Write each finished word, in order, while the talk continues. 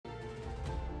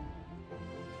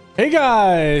Hey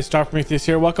guys, Dr. Prometheus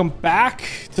here. Welcome back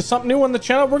to something new on the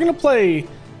channel. We're gonna play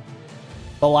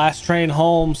The Last Train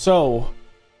Home. So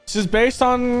this is based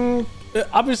on,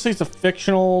 obviously it's a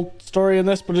fictional story in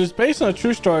this, but it's based on a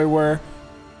true story where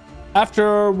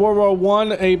after World War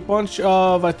One, a bunch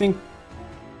of, I think,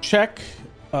 Czech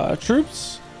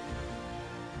troops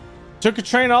took a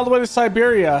train all the way to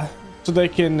Siberia so they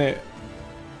can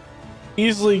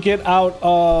easily get out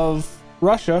of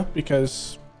Russia,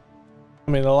 because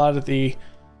I mean, a lot of the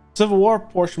Civil War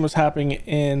portion was happening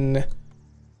in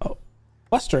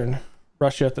Western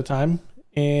Russia at the time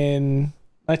in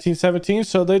 1917.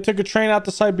 So they took a train out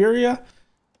to Siberia,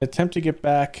 attempt to get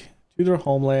back to their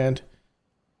homeland,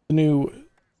 the new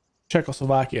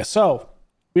Czechoslovakia. So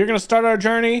we're going to start our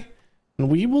journey, and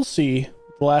we will see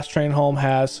what The Last Train Home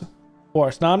has for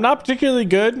us. Now, I'm not particularly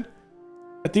good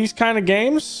at these kind of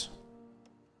games,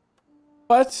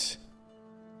 but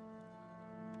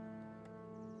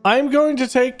I'm going to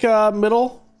take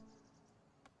middle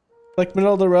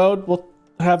of the road. We'll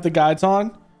have the guides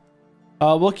on.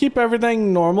 We'll keep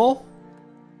everything normal.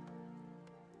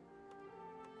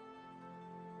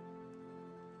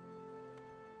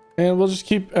 And we'll just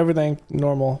keep everything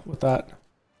normal with that.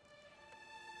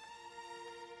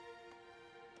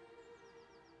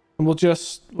 And we'll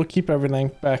keep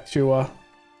everything back to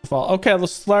default. Okay,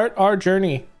 let's start our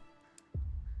journey.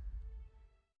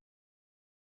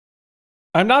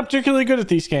 I'm not particularly good at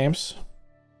these games,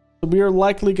 so we are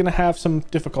likely going to have some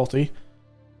difficulty,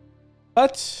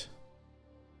 but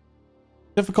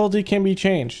difficulty can be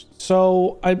changed,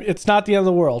 so it's not the end of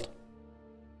the world.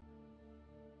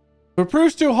 If it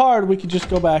proves too hard, we can just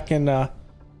go back and I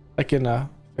can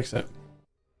fix it.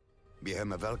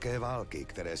 Během Velké války,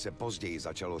 které se později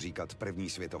začalo říkat První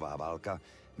světová válka,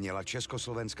 měla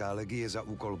Československá legie za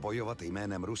úkol bojovat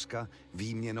jménem Ruska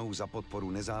výměnou za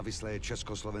podporu nezávislé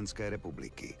Československé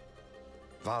republiky.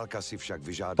 Válka si však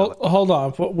vyžádala... Hold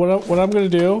on. What I'm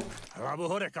going to do,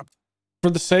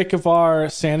 for the sake of our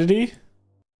sanity,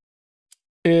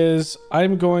 is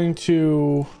I'm going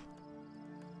to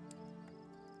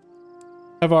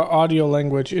have our audio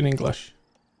language in English.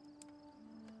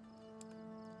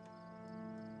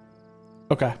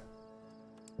 Okay.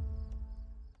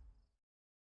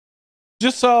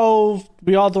 Just so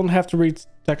we all don't have to read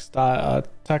text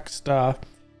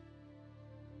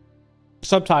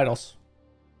subtitles.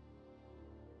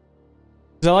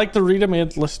 'Cause I like to read them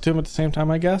and listen to them at the same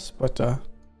time, I guess. But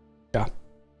yeah,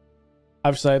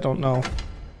 obviously I don't know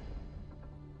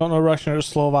Russian or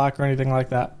Slovak or anything like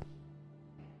that.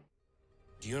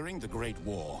 During the Great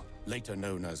War, later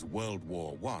known as World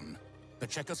War I, the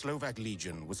Czechoslovak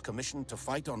Legion was commissioned to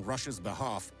fight on Russia's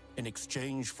behalf in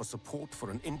exchange for support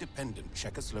for an independent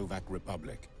Czechoslovak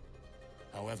republic.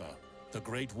 However, the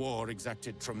Great War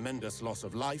exacted tremendous loss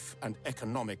of life and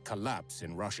economic collapse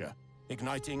in Russia,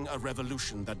 igniting a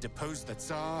revolution that deposed the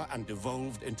Tsar and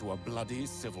devolved into a bloody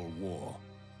civil war.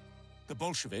 The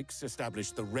Bolsheviks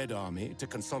established the Red Army to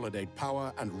consolidate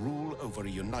power and rule over a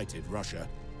united Russia,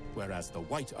 whereas the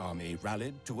White Army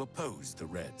rallied to oppose the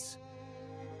Reds.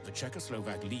 The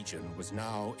Czechoslovak Legion was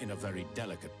now in a very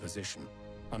delicate position,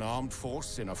 an armed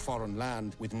force in a foreign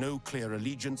land with no clear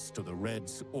allegiance to the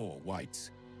Reds or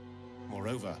Whites.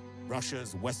 Moreover,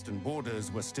 Russia's western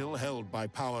borders were still held by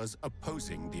powers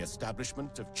opposing the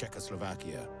establishment of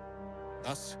Czechoslovakia.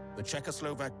 Thus, the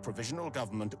Czechoslovak Provisional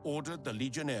Government ordered the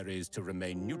legionaries to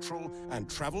remain neutral and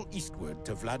travel eastward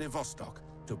to Vladivostok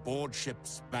to board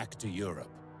ships back to Europe.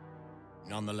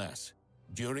 Nonetheless,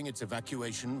 during its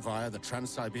evacuation via the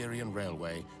Trans-Siberian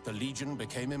Railway, the Legion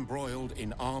became embroiled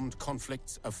in armed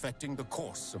conflicts affecting the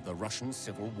course of the Russian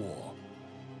Civil War.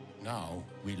 Now,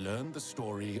 we learn the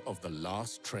story of The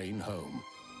Last Train Home,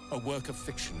 a work of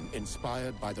fiction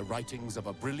inspired by the writings of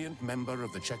a brilliant member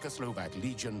of the Czechoslovak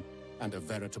Legion and a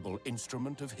veritable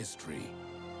instrument of history.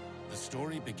 The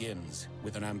story begins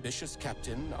with an ambitious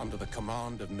captain under the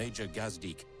command of Major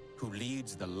Gazdik, who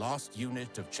leads the last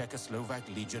unit of Czechoslovak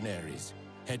legionaries,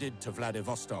 headed to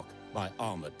Vladivostok by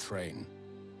armored train.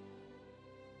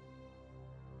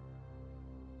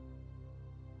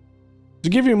 To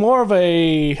give you more of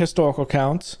a historical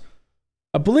count,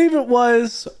 I believe it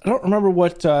was, I don't remember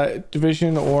what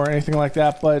division or anything like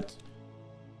that, but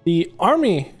the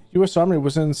army, U.S. Army,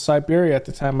 was in Siberia at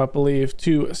the time, I believe,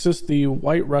 to assist the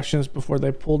White Russians before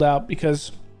they pulled out,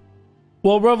 because,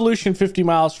 well, revolution 50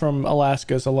 miles from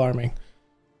Alaska is alarming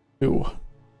to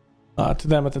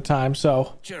them at the time.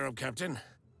 So Cheer up, Captain.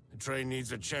 The train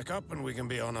needs a checkup and we can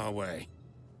be on our way.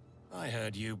 I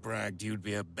heard you bragged you'd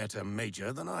be a better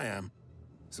major than I am.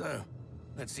 So,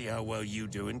 let's see how well you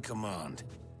do in command.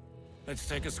 Let's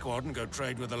take a squad and go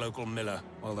trade with the local miller,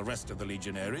 while the rest of the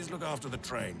legionaries look after the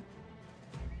train.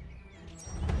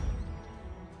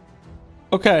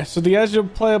 Okay, so the edge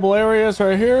of playable areas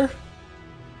right here.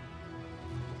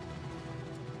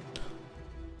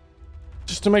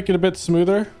 Just to make it a bit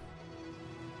smoother.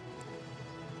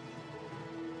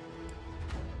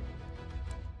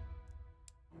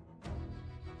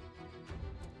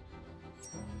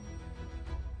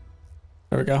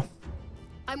 There we go.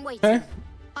 I'm waiting. Okay.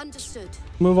 Understood.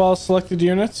 Move all selected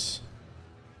units.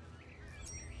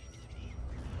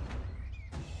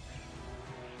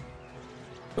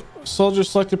 Soldier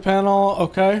selected panel.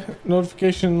 Okay.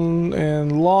 Notification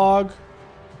and log.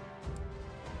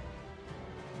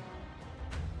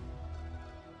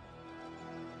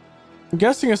 I'm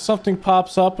guessing if something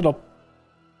pops up, it'll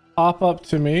pop up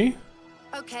to me.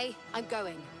 Okay, I'm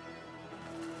going.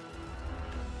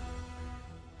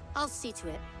 I'll see to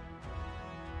it.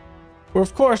 We're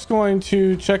of course going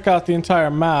to check out the entire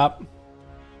map.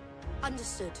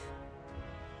 Understood.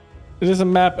 It is a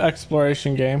map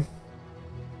exploration game.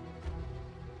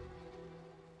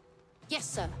 Yes,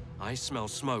 sir. I smell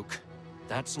smoke.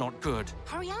 That's not good.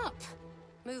 Hurry up.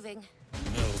 Moving.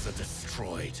 Mills are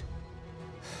destroyed.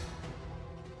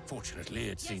 Fortunately,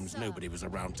 it seems sir. nobody was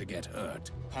around to get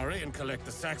hurt. Hurry and collect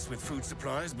the sacks with food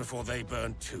supplies before they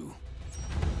burn too.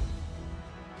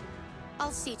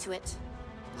 I'll see to it.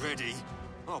 Ready?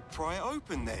 I'll pry it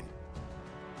open then.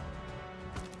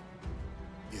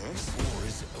 Yes? War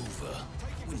is over.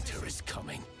 Winter is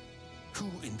coming. Who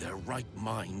in their right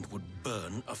mind would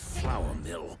burn a flour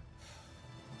mill?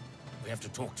 We have to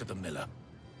talk to the miller.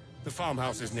 The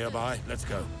farmhouse is nearby. Let's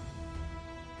go.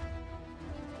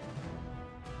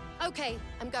 Okay,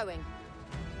 I'm going.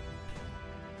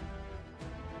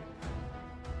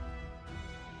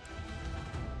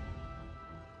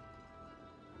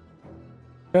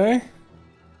 Okay.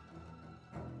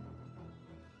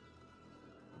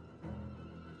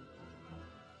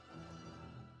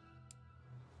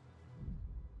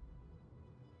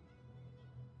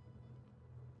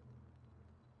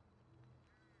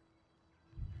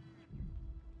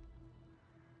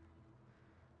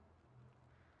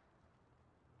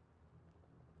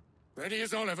 Ready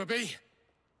as I'll ever be.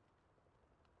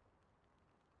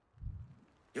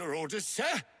 Your orders, sir?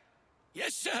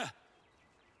 Yes, sir.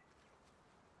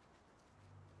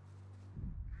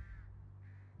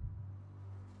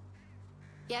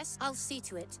 Yes, I'll see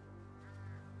to it.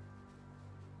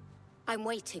 I'm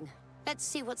waiting. Let's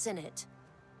see what's in it.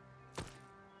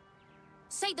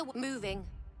 Say the moving.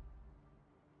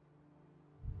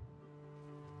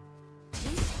 Do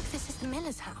you think this is the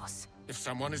miller's house? If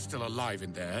someone is still alive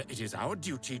in there, it is our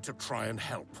duty to try and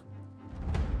help.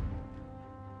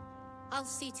 I'll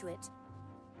see to it.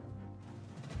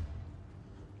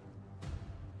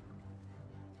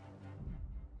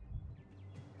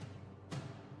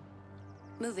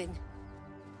 Moving.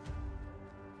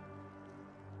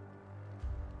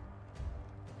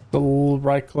 The little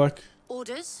right click.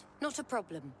 Orders? Not a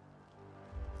problem.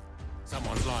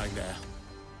 Someone's lying there.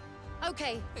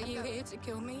 Okay. Are you here to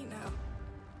kill me now?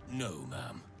 No,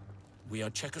 ma'am. We are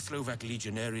Czechoslovak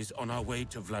legionaries on our way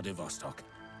to Vladivostok.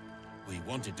 We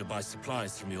wanted to buy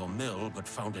supplies from your mill, but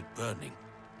found it burning.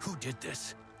 Who did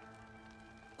this?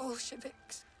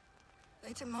 Bolsheviks.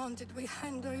 They demanded we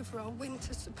hand over our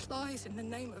winter supplies in the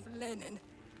name of Lenin.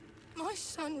 My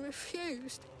son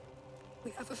refused.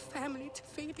 We have a family to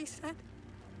feed, he said.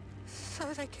 So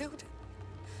they killed him.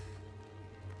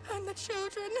 And the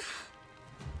children.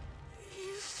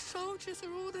 You soldiers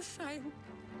are all the same.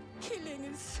 Killing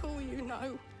is all you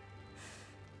know.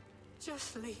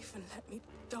 Just leave and let me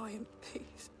die in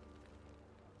peace.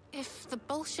 If the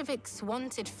Bolsheviks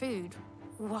wanted food,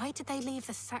 why did they leave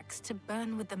the sacks to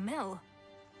burn with the mill?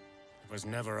 It was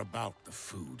never about the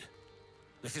food.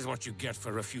 This is what you get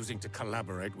for refusing to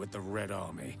collaborate with the Red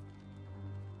Army.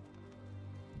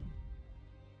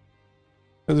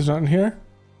 Oh, there's nothing here.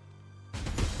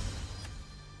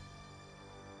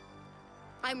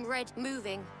 I'm red.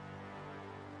 Moving.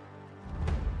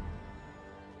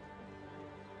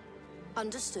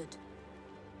 Understood.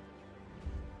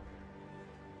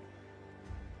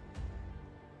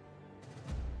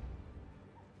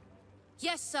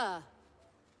 Yes, sir.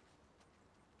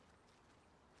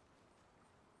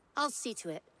 I'll see to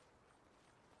it.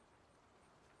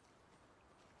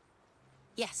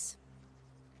 Yes.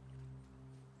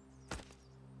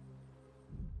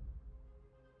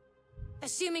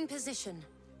 Assuming position.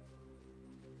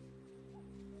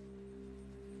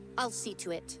 I'll see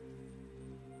to it.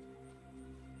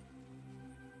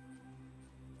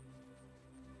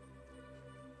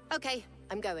 Okay,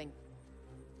 I'm going.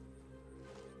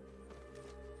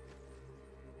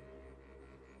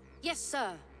 Yes,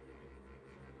 sir.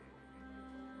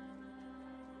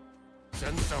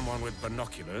 Send someone with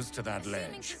binoculars to that Assuming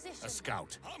ledge. position. A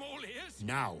scout. I'm all ears.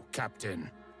 Now, Captain.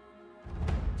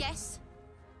 Yes.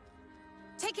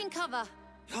 Taking cover.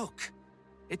 Look!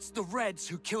 It's the Reds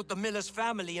who killed the Miller's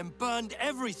family and burned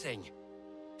everything!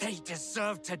 They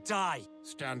deserve to die!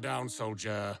 Stand down,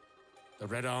 soldier. The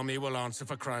Red Army will answer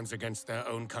for crimes against their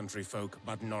own countryfolk,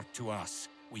 but not to us.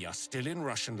 We are still in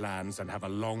Russian lands and have a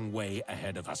long way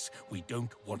ahead of us. We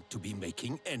don't want to be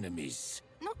making enemies.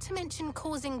 Not to mention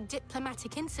causing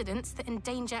diplomatic incidents that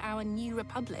endanger our new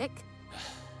republic.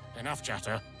 Enough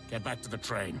chatter. Get back to the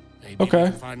train. Maybe Okay. we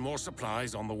can find more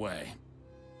supplies on the way.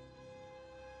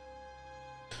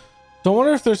 So I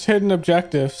wonder if there's hidden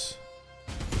objectives.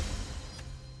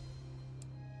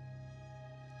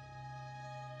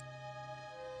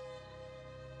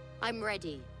 I'm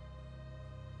ready.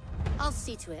 I'll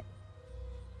see to it.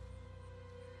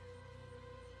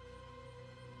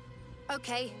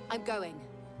 Okay, I'm going.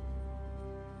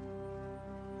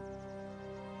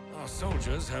 Our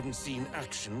soldiers haven't seen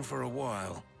action for a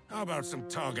while. How about some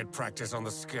target practice on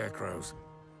the scarecrows?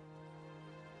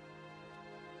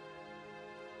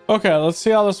 Okay, let's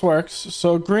see how this works.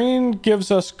 So green gives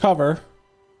us cover.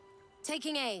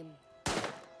 Taking aim.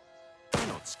 They're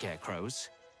not scarecrows.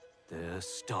 They're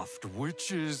stuffed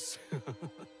witches.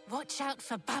 Watch out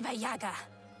for Baba Yaga,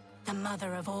 the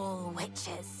mother of all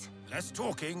witches. Less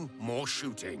talking, more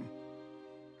shooting.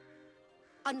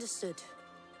 Understood.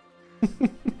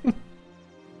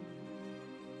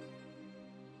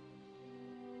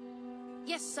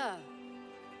 Yes, sir.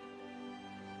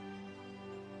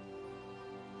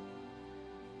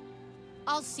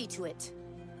 I'll see to it.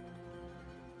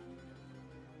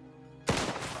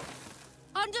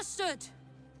 Understood.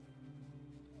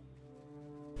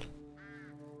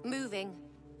 Moving.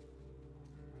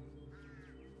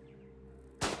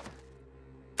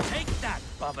 Take that,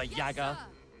 Baba Yes, Yaga! sir.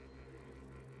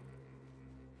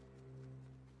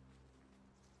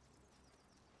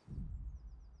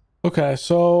 Okay,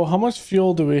 so how much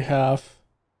fuel do we have?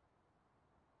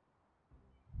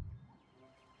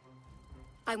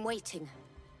 I'm waiting.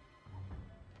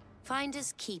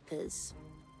 Finders keepers.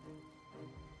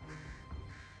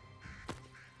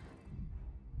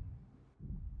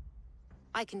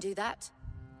 I can do that.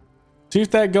 See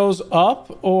if that goes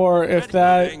up or if Ready,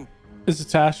 that moving. is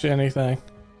attached to anything.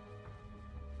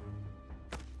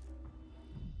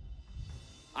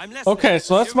 I'm listening. Okay,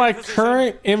 so that's my Assuming position.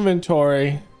 current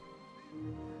inventory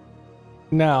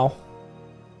now.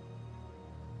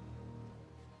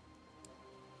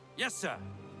 Yes, sir.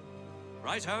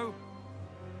 Right-ho.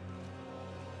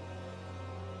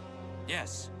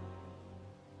 Yes.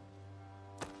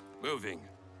 Moving.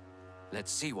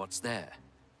 Let's see what's there.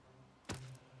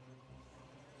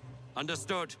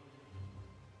 Understood.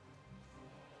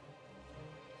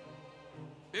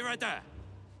 Be right there.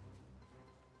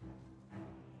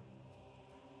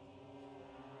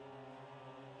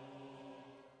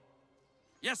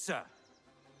 Yes, sir.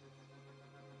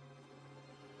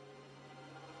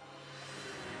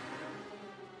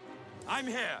 I'm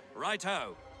here.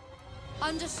 Right-ho.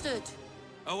 Understood.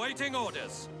 Awaiting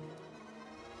orders.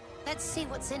 Let's see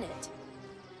what's in it.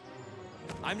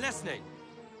 I'm listening.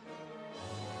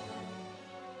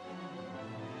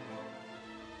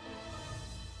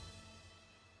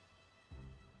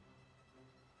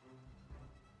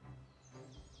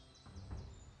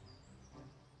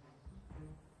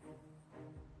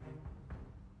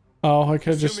 Oh, I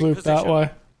could just Assuming loop that position. way.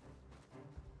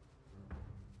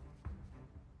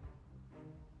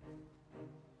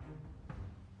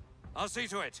 I'll see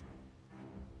to it.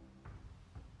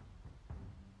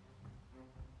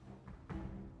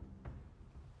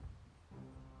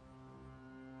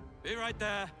 Be right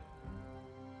there.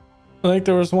 I think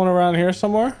there was one around here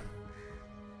somewhere.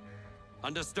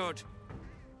 Understood.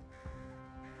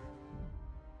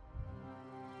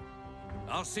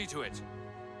 I'll see to it.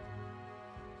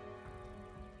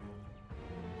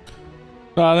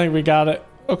 No, I think we got it.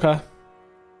 Okay.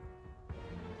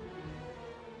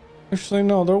 Actually,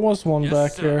 no, there was one Yes,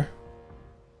 back sir. here.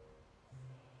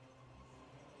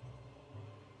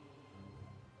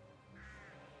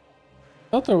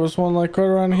 I thought there was one like right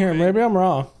around here. Okay. Maybe I'm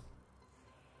wrong.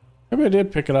 Maybe I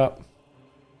did pick it up.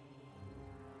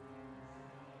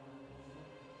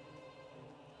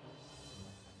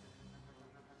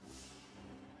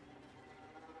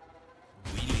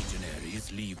 We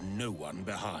legionaries leave no one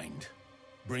behind.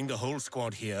 Bring the whole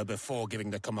squad here before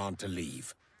giving the command to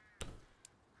leave.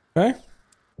 Okay.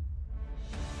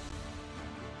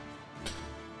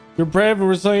 Your brave and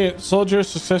resilient soldiers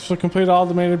successfully completed all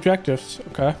the main objectives.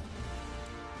 Okay.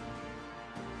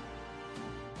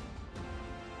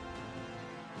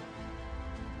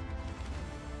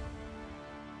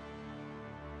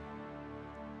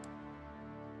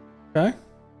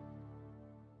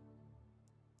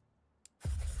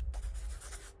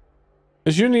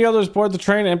 As you and the others board the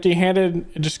train empty-handed,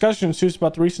 a discussion ensues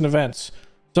about the recent events.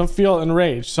 Some feel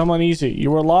enraged, some uneasy.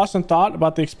 You were lost in thought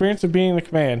about the experience of being in the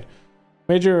command.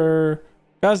 Major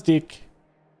Gazdik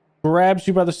grabs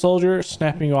you by the shoulder,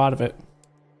 snapping you out of it.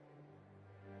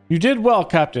 You did well,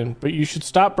 Captain, but you should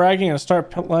stop bragging and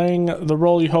start playing the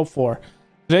role you hope for.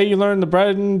 Today you learned the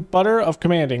bread and butter of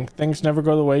commanding. Things never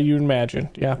go the way you imagined.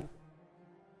 Yeah.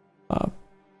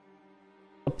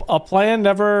 A plan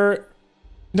never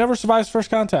survives first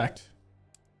contact.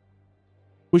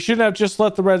 We shouldn't have just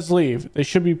let the Reds leave. They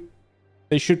should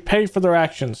pay for their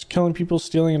actions, killing people,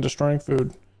 stealing, and destroying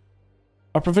food.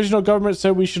 Our provisional government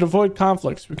said we should avoid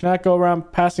conflicts. We cannot go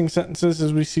around passing sentences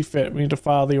as we see fit. We need to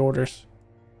follow the orders.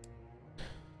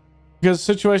 Because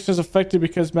the situation is affected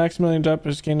because Maximilian Dupp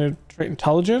is gaining trait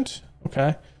intelligent.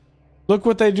 Okay. Look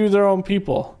what they do to their own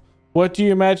people. What do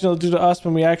you imagine they'll do to us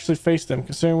when we actually face them,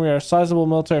 considering we are a sizable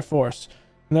military force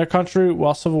in their country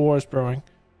while civil war is brewing?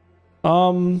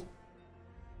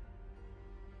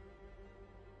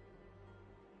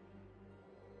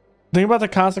 Think about the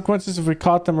consequences if we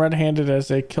caught them red-handed as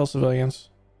they kill civilians.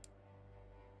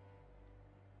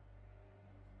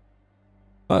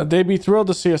 They'd be thrilled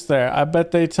to see us there. I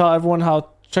bet they tell everyone how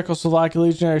Czechoslovak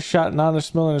legionnaires shot an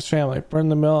honest miller and his family,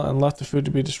 burned the mill, and left the food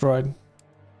to be destroyed.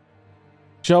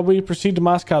 Shall we proceed to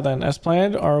Moscow then, as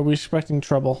planned, or are we expecting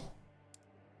trouble?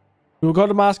 We will go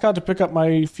to Moscow to pick up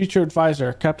my future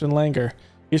advisor, Captain Langer.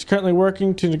 He is currently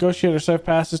working to negotiate our safe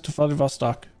passes to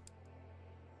Vladivostok.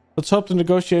 Let's hope the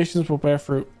negotiations will bear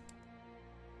fruit.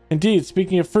 Indeed,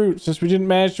 speaking of fruit, since we didn't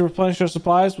manage to replenish our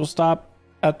supplies, we'll stop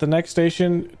at the next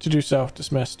station to do so.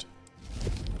 Dismissed.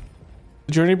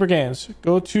 The journey begins.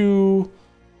 Go to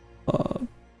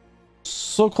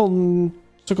Sokolnichi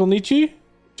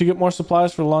to get more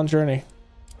supplies for the long journey.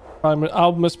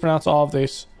 I'll mispronounce all of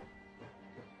these.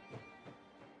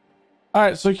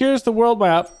 Alright, so here's the world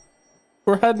map.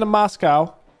 We're heading to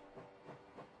Moscow.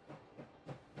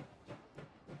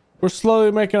 We're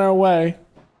slowly making our way.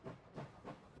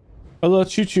 A little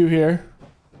choo-choo here.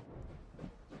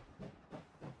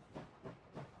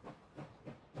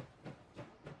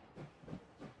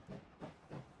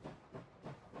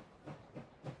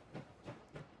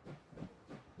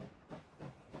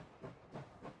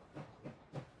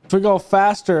 If we go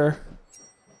faster...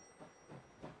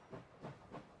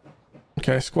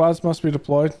 Okay, squads must be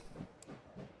deployed.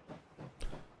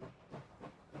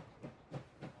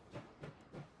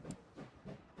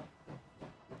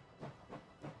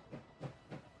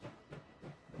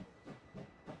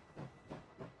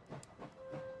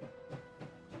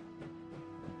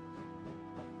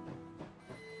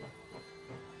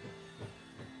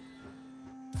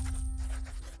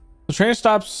 The train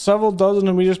stops several dozen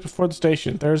of meters before the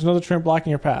station. There is another train blocking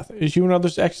your path. As you and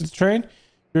others exit the train,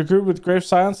 you're grouped with grave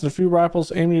silence and a few rifles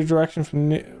aiming your direction from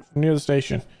near the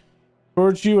station.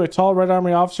 Towards you, a tall Red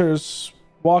Army officer is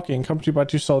walking, accompanied by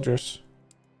two soldiers.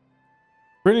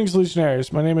 Greetings,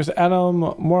 legionnaires. My name is Adam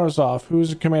Morozov, who is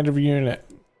the commander of your unit.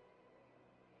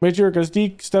 Major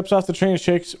Gazdik steps off the train and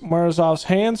shakes Morozov's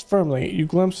hands firmly. You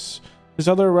glimpse his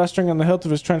other resting on the hilt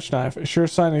of his trench knife, a sure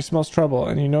sign he smells trouble,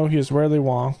 and you know he is rarely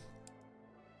wrong.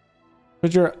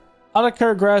 Major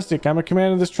Adakar Grazdik, I'm a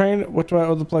commander of this train. What do I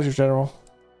owe the pleasure, General?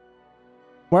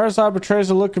 Morozov betrays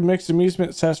a look of mixed amusement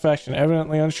and satisfaction,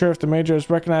 evidently unsure if the major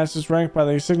has recognized his rank by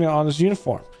the insignia on his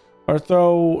uniform, or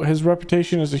though his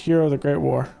reputation as a hero of the Great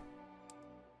War.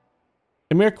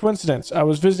 A mere coincidence. I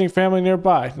was visiting family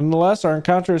nearby. Nonetheless, our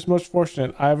encounter is most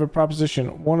fortunate. I have a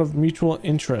proposition, one of mutual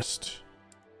interest.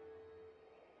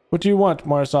 What do you want,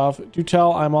 Morozov? Do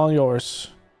tell, I'm all yours.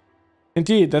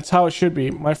 Indeed, that's how it should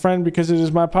be, my friend, because it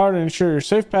is my power to ensure your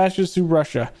safe passage through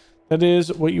Russia. That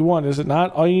is what you want, is it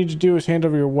not? All you need to do is hand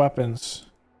over your weapons.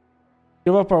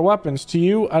 Give up our weapons? To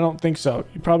you? I don't think so.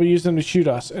 You probably use them to shoot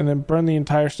us, and then burn the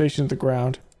entire station to the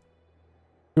ground.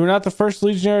 You are not the first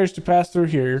legionaries to pass through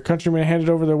here. Your countrymen handed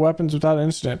over their weapons without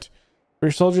incident. For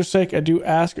your soldiers' sake, I do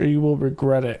ask, or you will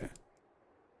regret it.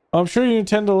 I'm sure you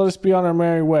intend to let us be on our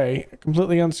merry way,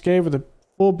 completely unscathed with a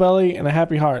full belly and a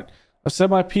happy heart. I've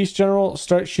said my piece, General.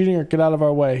 Start shooting or get out of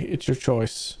our way. It's your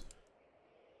choice.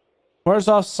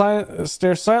 Morozov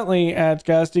stares silently at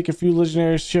Gazdik. A few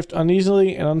legionaries shift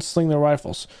uneasily and unsling their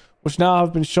rifles, which now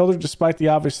have been shouldered despite the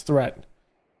obvious threat.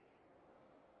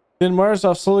 Then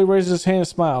Morozov slowly raises his hand and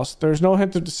smiles. There is no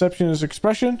hint of deception in his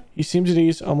expression. He seems at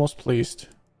ease, almost pleased.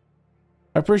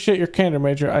 I appreciate your candor,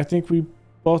 Major. I think we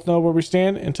both know where we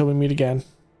stand until we meet again.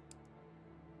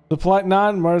 With a polite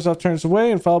nod, Morozov turns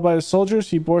away, and followed by his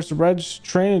soldiers, he boards the red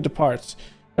train and departs.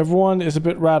 Everyone is a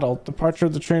bit rattled. Departure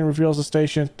of the train reveals the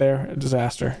station. There, a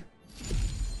disaster.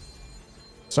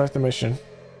 Start the mission.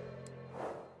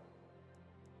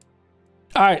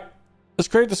 All right, let's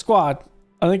create the squad.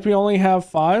 I think we only have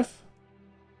 5.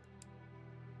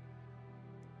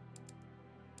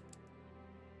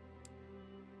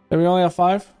 Do we only have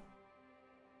 5?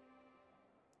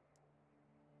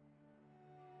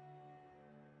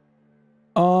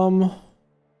 Oh,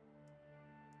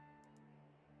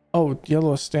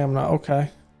 yellow stamina. Okay.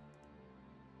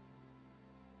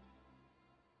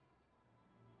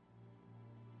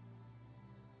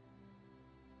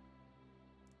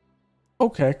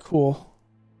 Okay, cool.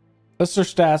 That's their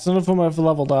stats. None of them have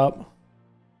leveled up.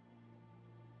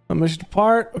 A mission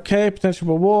depart. Okay, potential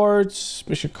rewards.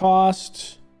 Mission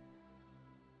cost.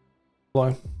 Hold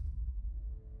on.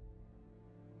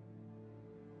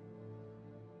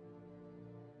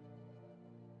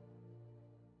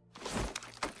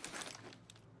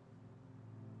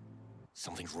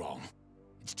 Something's wrong.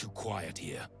 It's too quiet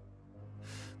here.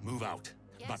 Move out,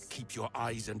 Yes? but keep your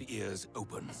eyes and ears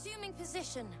open. Assuming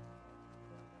position.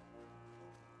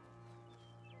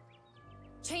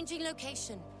 Changing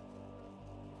location.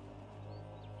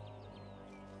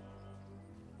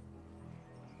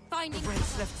 The Finding Reds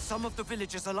cover. left some of the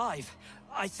villagers alive.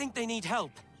 I think they need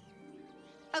help.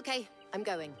 Okay, I'm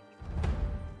going.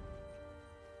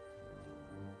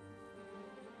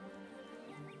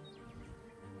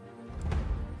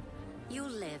 You'll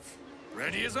live.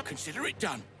 Ready as a... Consider it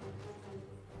done.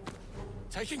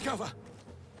 Taking cover.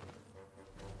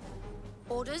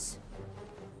 Orders?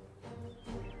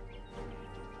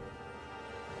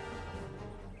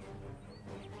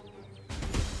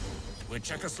 We're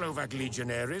Czechoslovak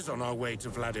legionaries on our way to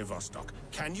Vladivostok.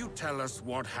 Can you tell us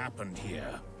what happened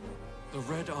here? The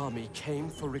Red Army came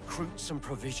for recruits and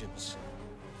provisions.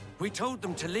 We told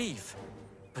them to leave,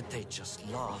 but they just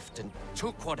laughed and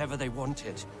took whatever they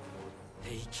wanted.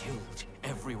 They killed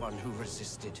everyone who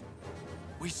resisted.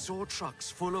 We saw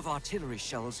trucks full of artillery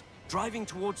shells driving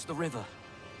towards the river.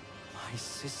 My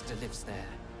sister lives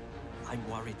there. I'm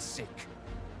worried sick.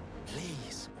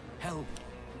 Please, help.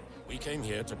 We came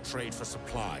here to trade for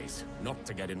supplies, not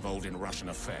to get involved in Russian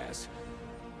affairs.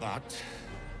 But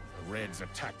the Reds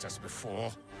attacked us before.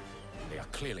 They are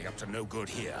clearly up to no good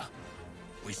here.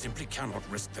 We simply cannot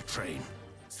risk the train.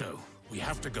 So, we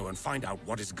have to go and find out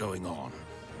what is going on.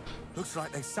 Looks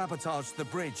like they sabotaged the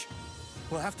bridge.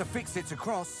 We'll have to fix it to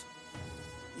cross.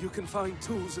 You can find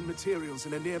tools and materials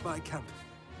in a nearby camp.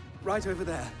 Right over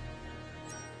there.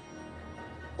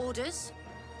 Orders?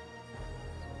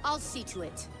 I'll see to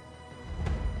it.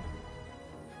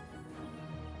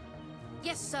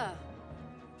 Yes, sir.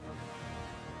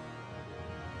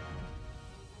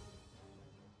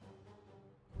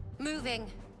 Moving.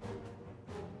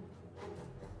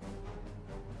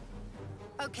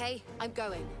 Okay, I'm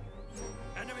going.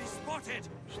 Enemy spotted!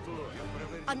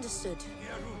 Understood.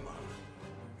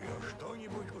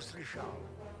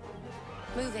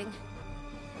 Moving.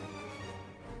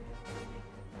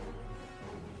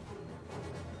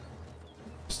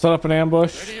 Set up an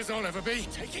ambush. Ready as I'll ever be.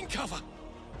 Taking cover.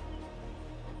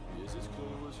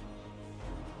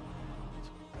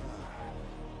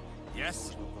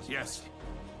 Yes? Yes.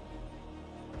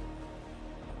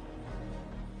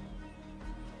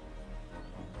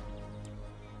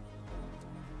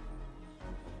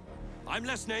 I'm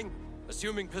listening.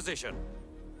 Assuming position.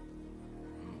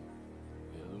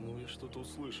 Я думал, я что-то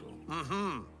услышал.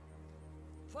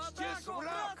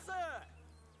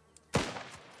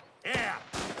 Here!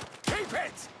 Keep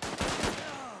it!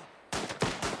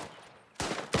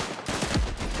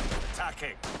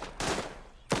 Attacking!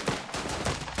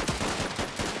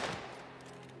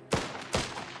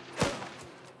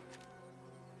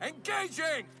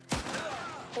 Engaging!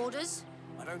 Orders?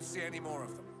 I don't see any more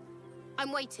of them.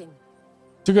 I'm waiting.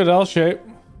 It's a good L shape.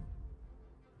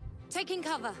 Taking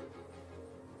cover.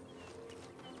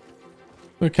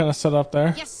 We kind of set up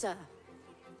there. Yes, sir.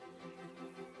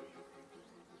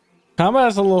 Combat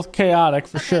is a little chaotic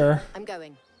for Okay, sure. I'm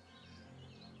going.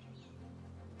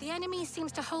 The enemy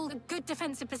seems to hold a good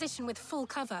defensive position with full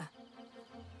cover.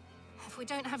 If we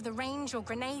don't have the range or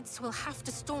grenades, we'll have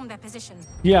to storm their position.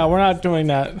 Yeah, we're not doing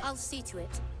that. I'll see to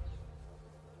it.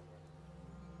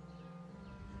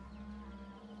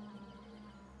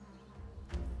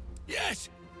 Yes!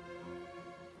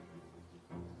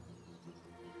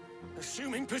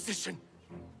 Assuming position.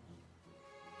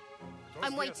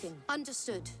 I'm waiting.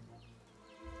 Understood.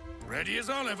 Ready as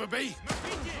I'll ever be.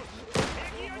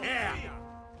 Here!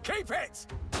 Keep it!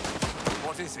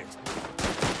 What is it?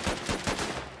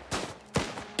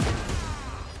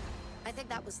 I think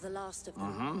that was the last of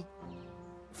them.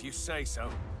 If you say so.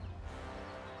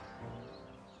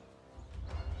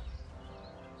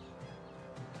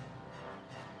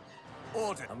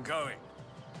 Order. I'm going.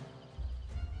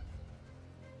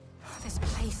 This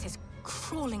place is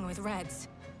crawling with Reds.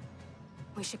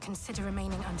 We should consider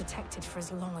remaining undetected for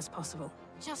as long as possible.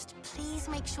 Just please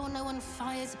make sure no one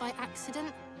fires by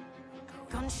accident.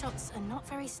 Gunshots are not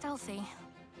very stealthy.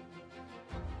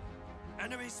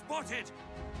 Enemy spotted!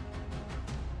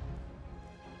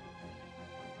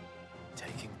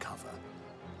 Taking cover.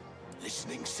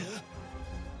 Listening, sir?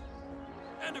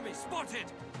 Enemy spotted!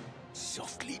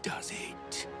 Softly does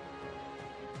it.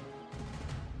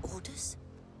 Orders?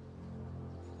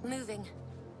 Moving.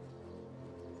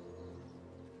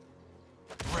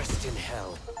 Rest in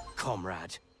hell,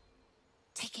 comrade.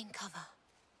 Taking cover.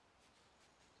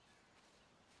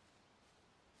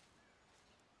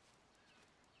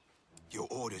 Your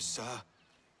orders, sir.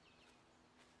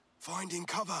 Finding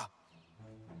cover.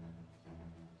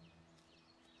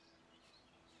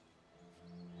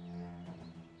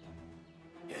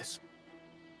 Yes.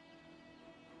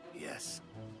 Yes.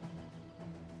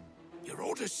 Your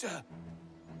orders, sir.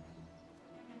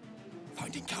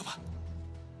 Finding cover.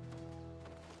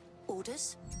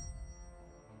 Orders?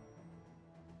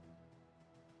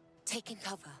 Taking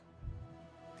cover.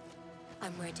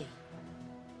 I'm ready.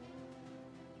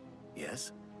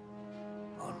 Yes.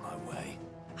 On my way.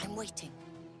 I'm waiting.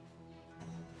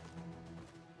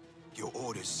 Your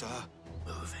orders, sir.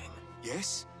 Moving.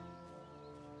 Yes?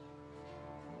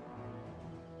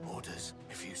 Orders,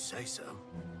 if you say so.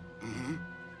 Mm-hmm.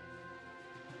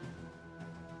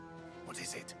 What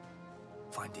is it?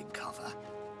 Finding cover.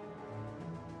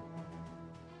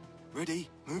 Ready?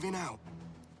 Moving out.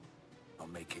 I'll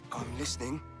make it I'm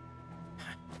listening.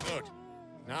 Good.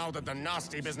 Now that the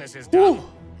nasty business is done,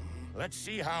 let's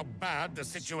see how bad the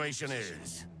situation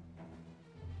is.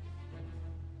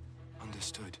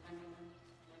 Understood.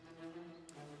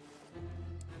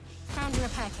 Found a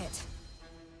repair kit.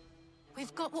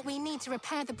 We've got what we need to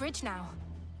repair the bridge now.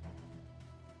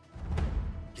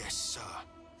 Yes, sir.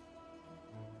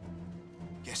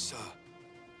 Yes, sir.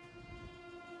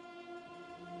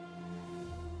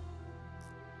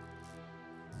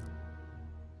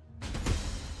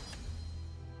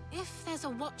 If there's a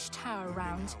watchtower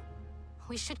around,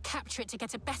 we should capture it to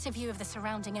get a better view of the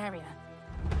surrounding area.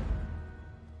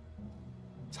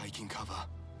 Taking cover.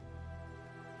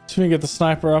 So we can get the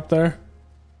sniper up there.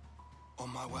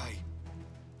 On my way.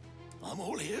 I'm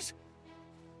all ears.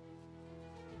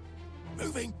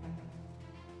 Moving.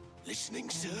 Listening,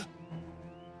 sir.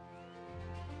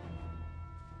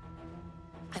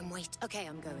 Okay,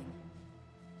 I'm going.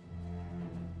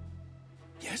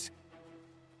 Yes?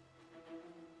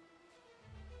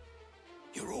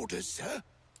 Your orders, sir?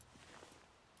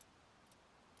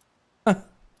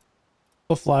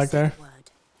 The flag there. Word.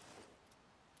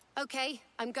 Okay,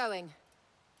 I'm going.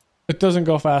 It doesn't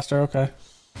go faster. Okay.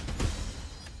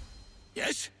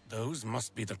 Yes? Those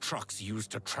must be the trucks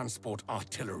used to transport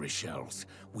artillery shells.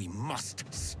 We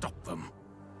must stop them.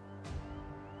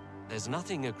 There's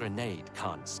nothing a grenade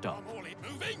can't stop. I'm all in.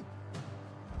 Moving!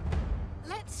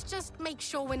 Let's just make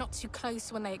sure we're not too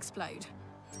close when they explode.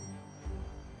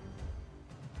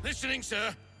 Listening,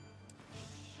 sir.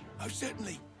 Oh,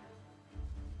 certainly.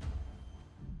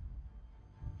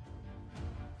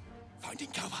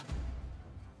 Finding cover.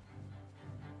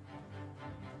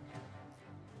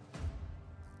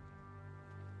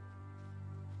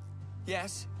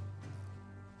 Yes?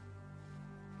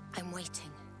 I'm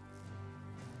waiting.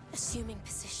 Assuming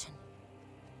position.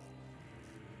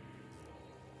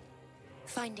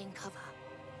 Finding cover.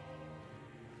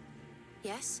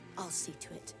 Yes, I'll see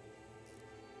to it.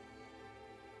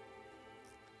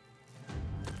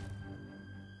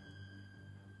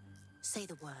 Say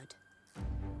the word.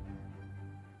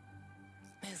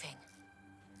 Moving.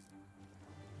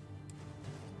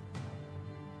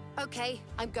 Okay,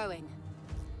 I'm going.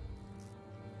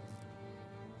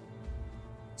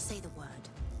 Say the word.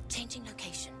 Changing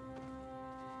location.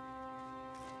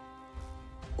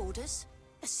 Orders.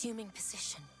 Assuming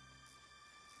position.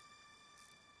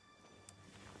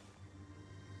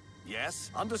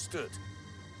 Yes, understood.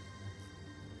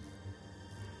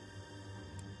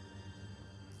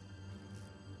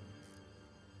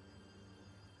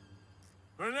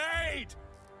 Grenade!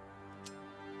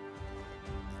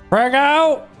 Frag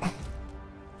out!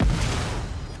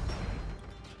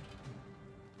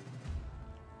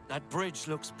 That bridge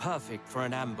looks perfect for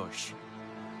an ambush.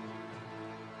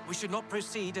 We should not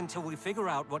proceed until we figure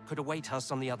out what could await us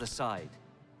on the other side.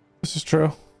 This is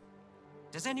true.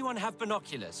 Does anyone have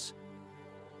binoculars?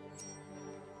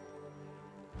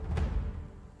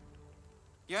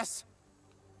 Yes?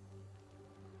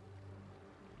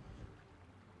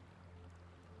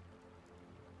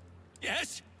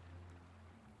 Yes?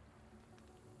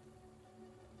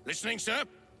 Listening, sir?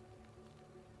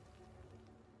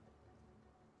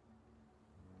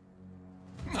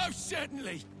 Most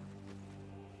certainly.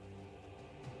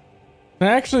 Can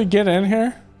I actually get in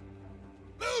here?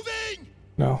 Moving!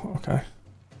 No, okay.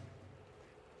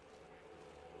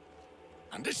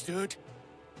 Understood.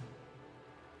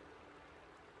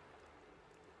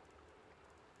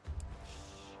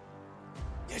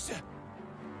 Yes, sir.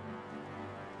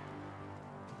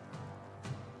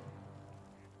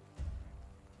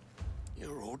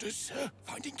 Your orders, sir.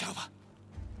 Finding cover.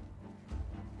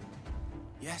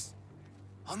 Yes.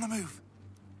 On the move.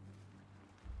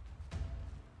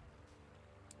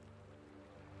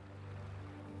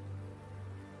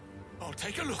 I'll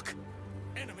take a look.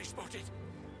 Enemy spotted.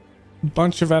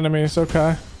 Bunch of enemies,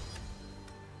 okay.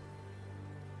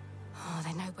 Oh,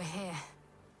 they know we're here.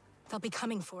 They'll be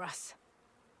coming for us.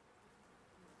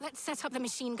 Let's set up the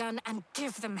machine gun and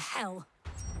give them hell.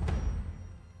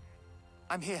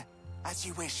 I'm here, as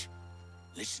you wish.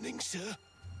 Listening, sir.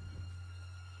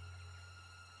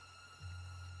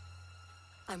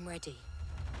 I'm ready.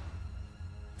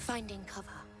 Finding cover.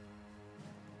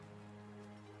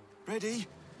 Ready?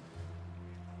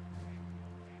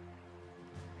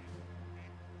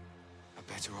 A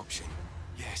better option,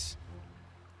 yes.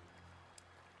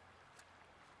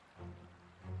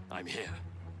 I'm here.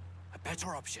 A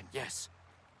better option, yes.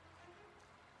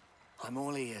 I'm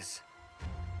all ears.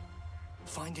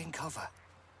 Finding cover.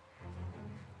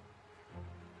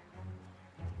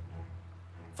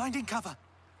 Finding cover.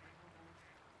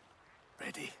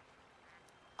 Ready?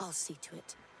 I'll see to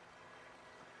it.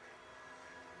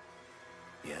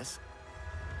 Yes?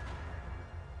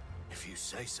 If you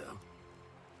say so.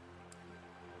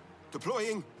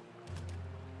 Deploying!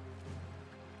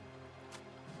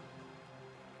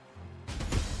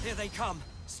 Here they come.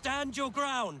 Stand your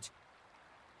ground.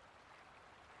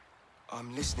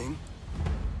 I'm listening.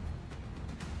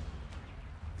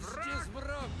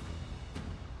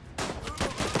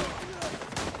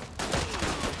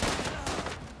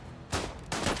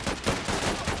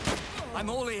 I'm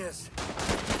all ears.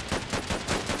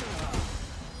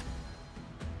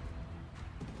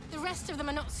 The rest of them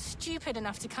are not stupid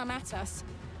enough to come at us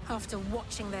after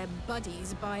watching their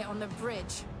buddies by on the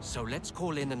bridge. So let's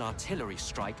call in an artillery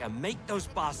strike and make those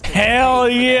bastards. Hell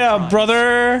pay for their yeah, crimes.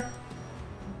 brother.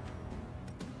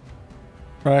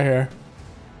 Right here.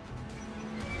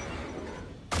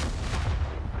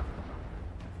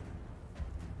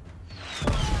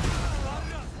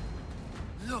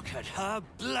 Look at her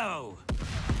blow.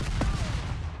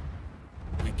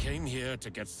 We came here to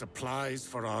get supplies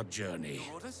for our journey.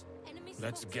 Orders?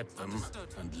 Let's get them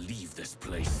and leave this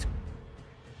place.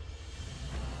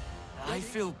 I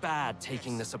feel bad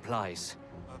taking the supplies.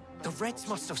 The Reds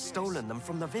must have stolen them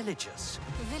from the villagers.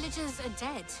 The villagers are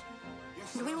dead.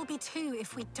 And we will be too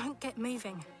if we don't get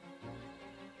moving.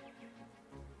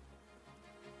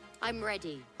 I'm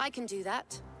ready. I can do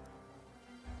that.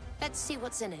 Let's see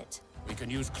what's in it. We can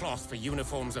use cloth for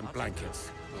uniforms and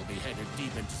blankets. We'll be headed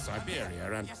deep into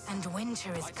Siberia and... And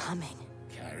winter is coming.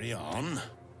 Carry on.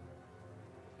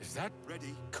 Is that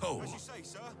Ready? coal? As you say,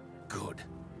 sir. Good.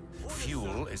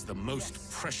 Fuel is the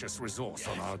most precious resource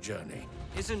on our journey.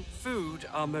 Isn't food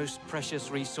our most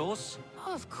precious resource?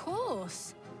 Oh, of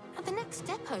course. At the next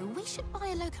depot, we should buy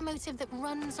a locomotive that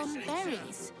runs on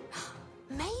berries.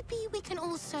 Maybe we can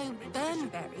also burn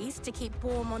berries to keep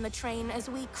warm on the train as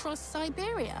we cross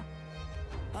Siberia.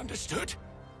 Understood?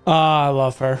 Ah, I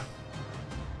love her.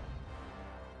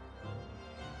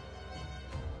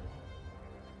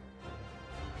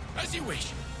 As you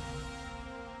wish.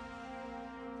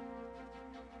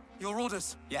 Your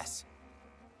orders? Yes.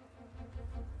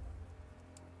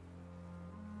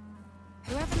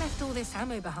 Whoever left all this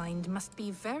ammo behind must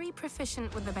be very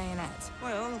proficient with the bayonet.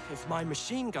 Well, if my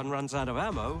machine gun runs out of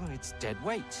ammo, it's dead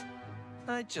weight.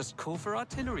 I'd just call for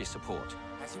artillery support.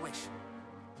 As you wish.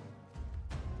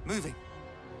 Moving.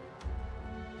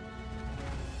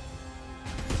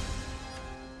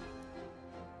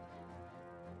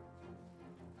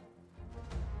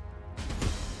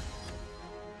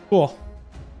 Cool.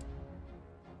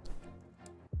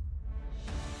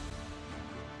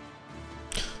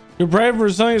 Your brave,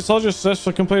 resilient soldiers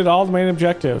successfully completed all the main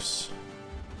objectives.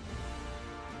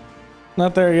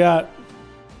 Not there yet.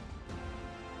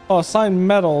 Oh, assign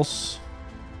medals.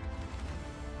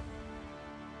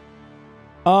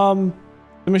 The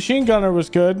machine gunner was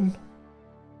good.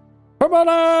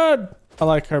 Promoted! I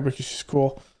like her because she's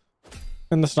cool.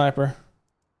 And the sniper.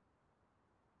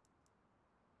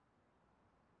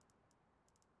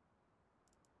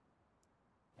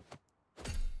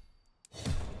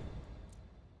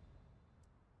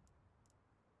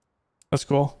 That's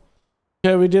cool.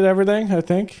 Okay, we did everything, I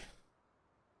think.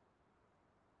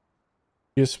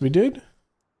 Yes, we did.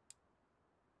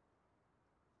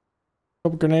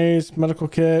 Couple grenades, medical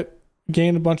kit,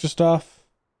 gained a bunch of stuff.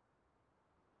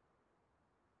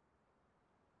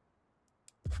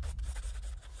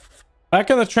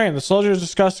 Back on the train, the soldiers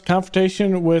discussed a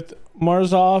confrontation with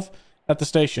Marzov at the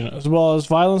station, as well as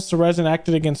violence the resident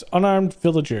acted against unarmed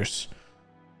villagers.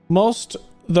 Most,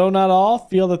 though not all,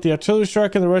 feel that the artillery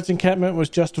strike in the Reds' encampment was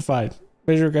justified.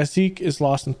 Major Gazik is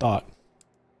lost in thought.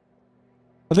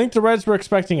 I think the Reds were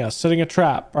expecting us, setting a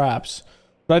trap, perhaps.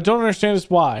 But I don't understand is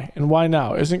why, and why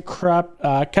now. Isn't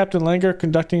Captain Langer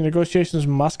conducting negotiations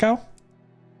in Moscow?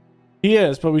 He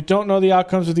is, but we don't know the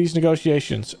outcomes of these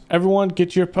negotiations. Everyone,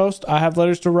 get to your post. I have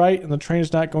letters to write, and the train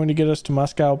is not going to get us to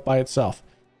Moscow by itself.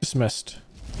 Dismissed.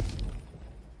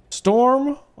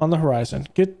 Storm on the horizon.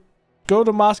 Go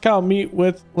to Moscow and meet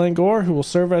with Langor, who will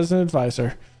serve as an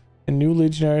advisor. And new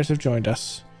legionaries have joined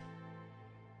us.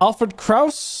 Alfred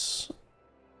Kraus.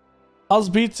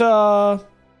 Alzbita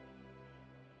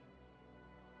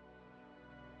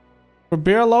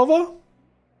Rabirlova?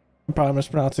 I'm probably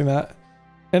mispronouncing that.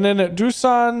 And then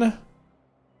Dusan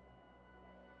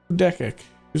Udekic,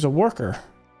 who's a worker.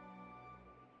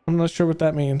 I'm not sure what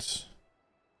that means.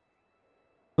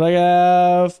 But I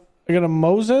got a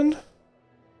Mosin,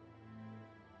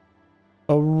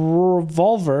 a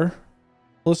revolver.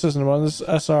 Well, this isn't one. This is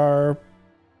SR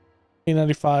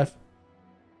 895.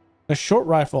 A short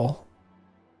rifle.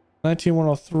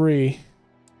 19103.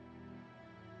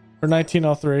 Or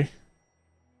 1903.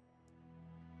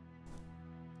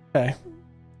 Okay.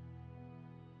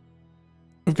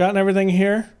 We've gotten everything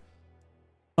here.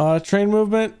 Train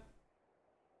movement.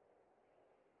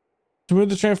 To move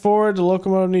the train forward, the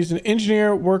locomotive needs an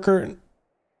engineer, worker,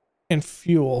 and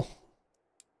fuel.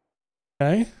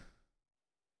 Okay.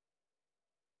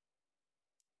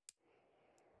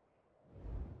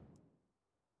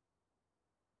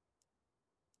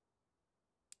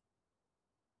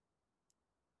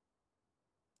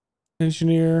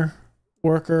 Engineer,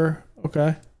 worker,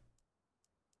 okay.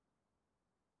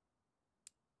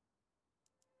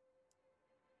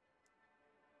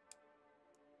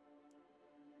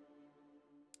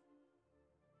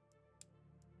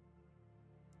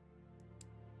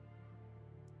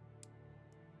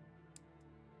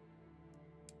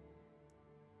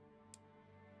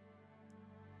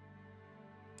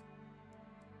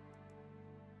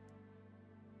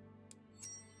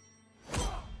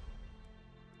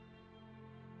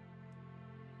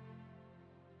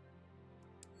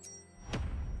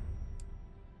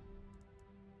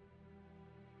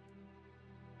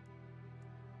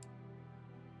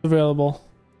 Available.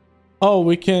 Oh,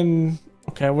 we can.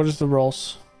 Okay, what is the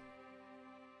rolls?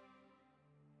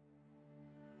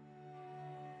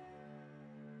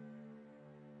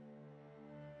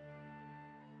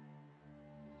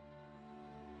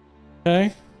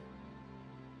 Okay.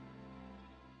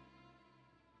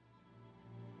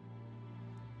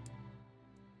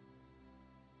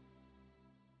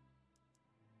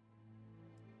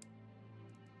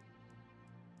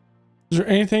 Is there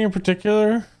anything in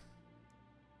particular?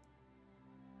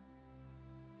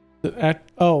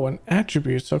 Oh, and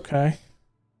attributes, okay.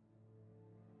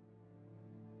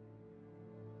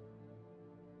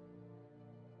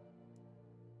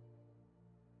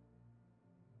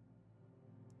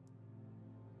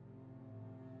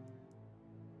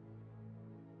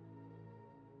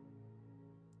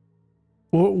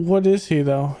 What is he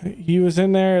though? He was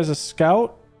in there as a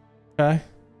scout? Okay.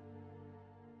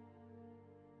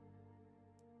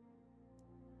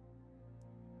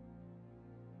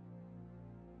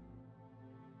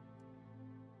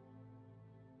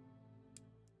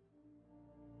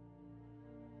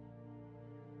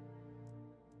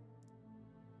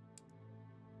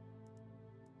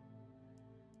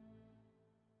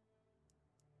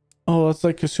 Oh, that's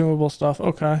like consumable stuff.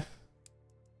 Okay.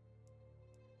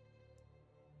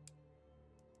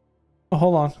 Oh,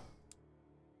 hold on.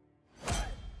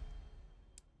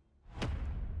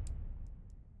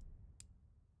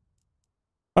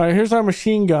 All right, here's our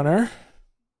machine gunner.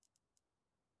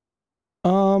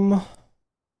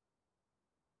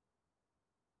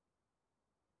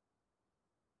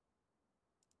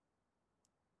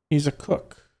 He's a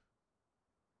cook.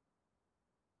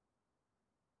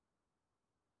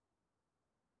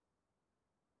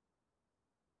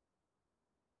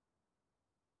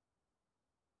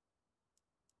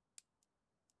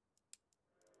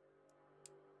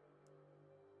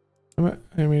 I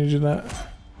didn't mean to do that.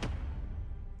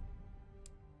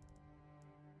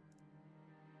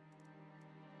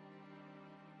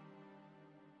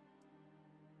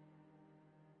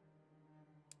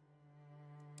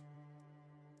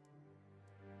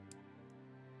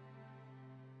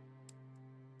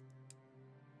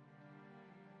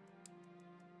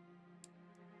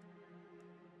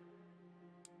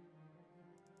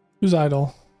 Who's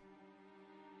idle?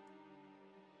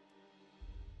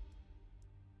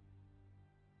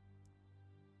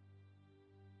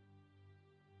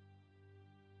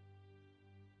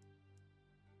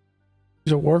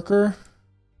 He's a worker.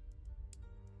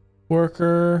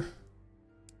 Worker.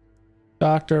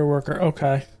 Doctor, worker.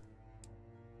 Okay.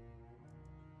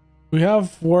 We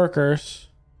have workers.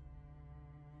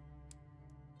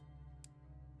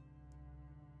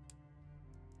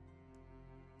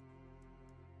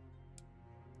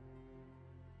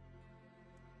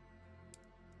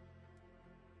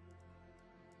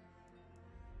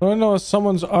 I don't know if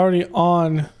someone's already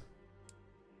on.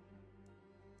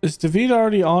 Is David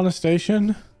already on a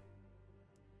station?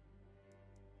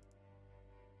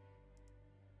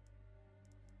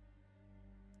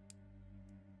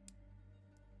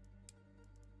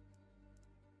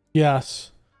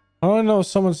 Yes. I don't know if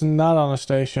someone's not on a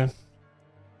station.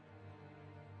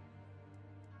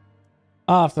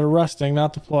 Ah, if they're resting,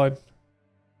 not deployed.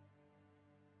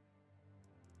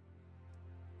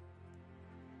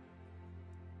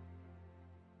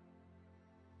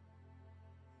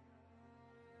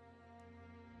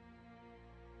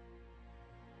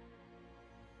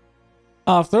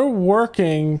 If they're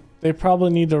working, they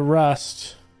probably need to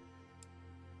rest.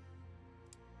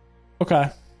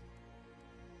 Okay.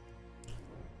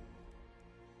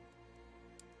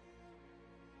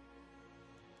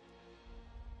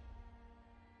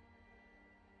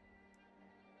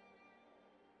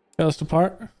 Okay, let's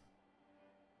depart.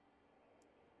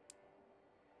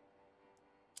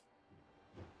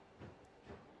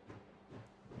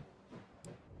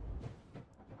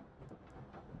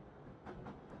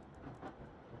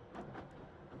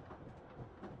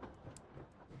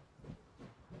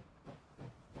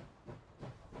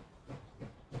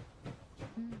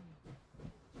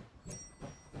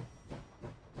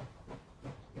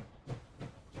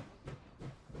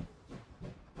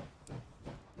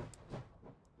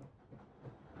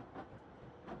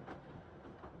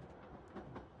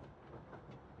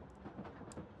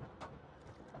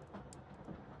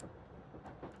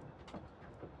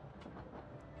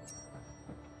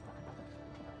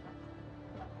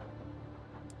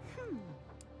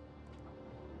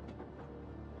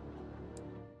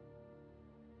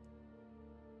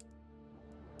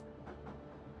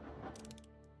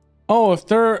 Oh, if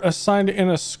they're assigned in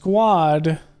a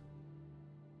squad.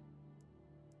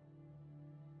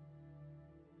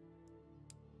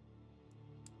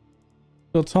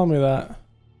 They'll tell me that.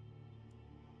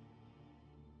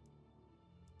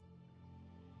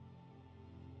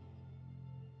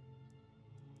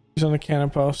 He's on the cannon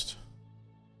post.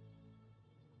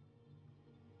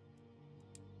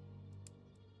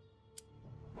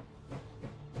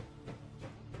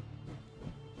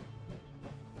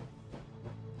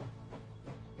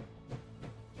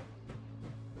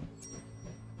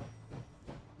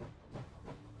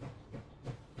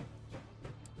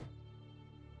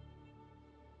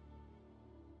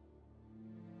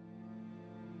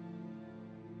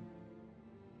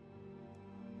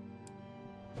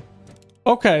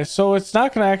 Okay, so it's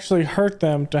not going to actually hurt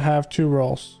them to have two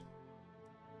roles.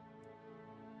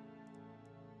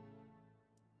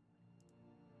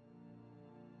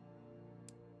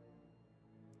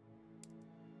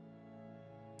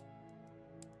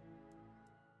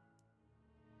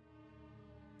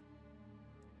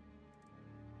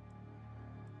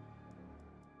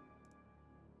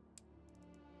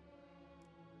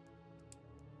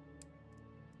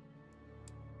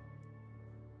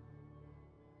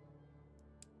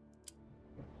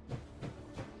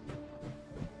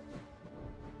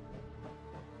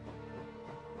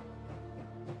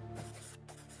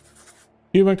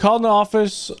 You've been called in the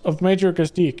office of Major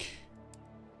Gazdik.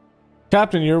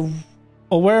 Captain, you're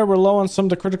aware we're low on some of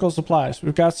the critical supplies.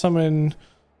 We've got some in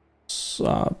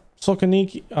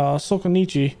Solkanichi,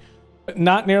 but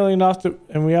not nearly enough,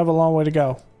 and we have a long way to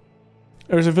go.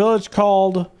 There's a village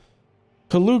called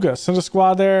Kaluga. Send a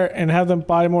squad there and have them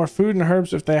buy more food and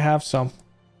herbs if they have some.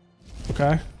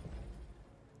 Okay.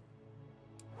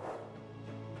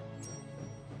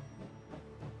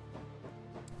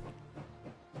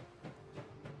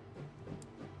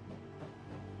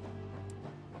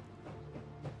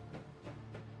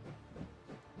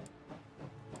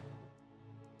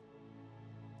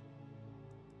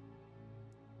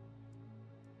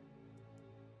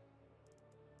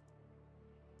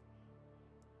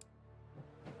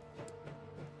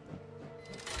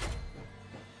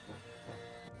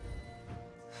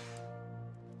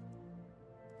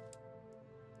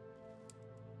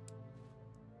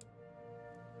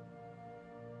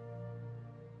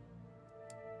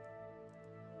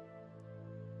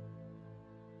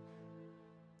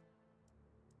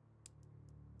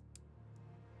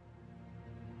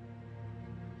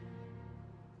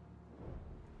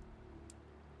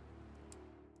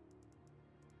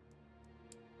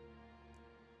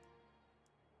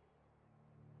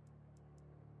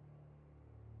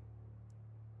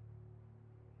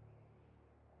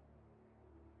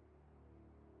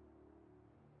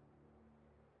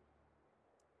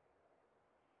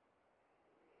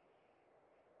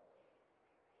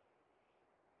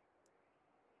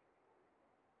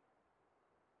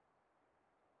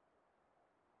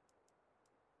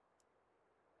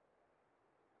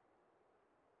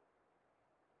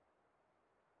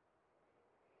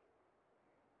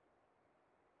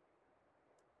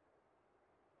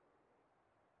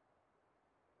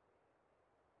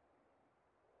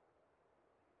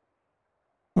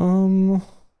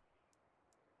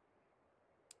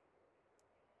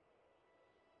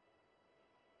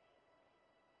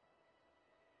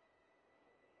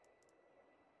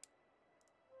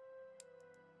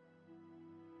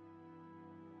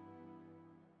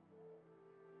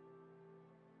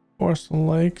 Forests and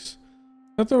lakes.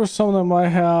 I thought there was some that might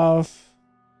have.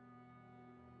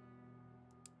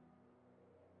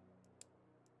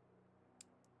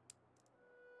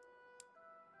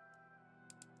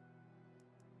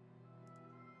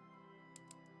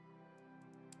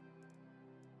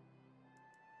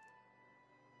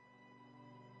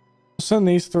 Send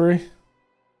these three.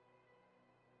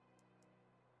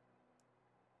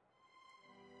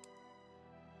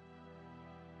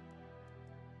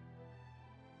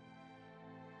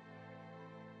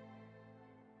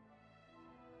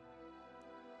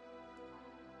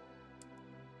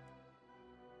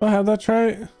 Do I have that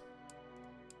trait?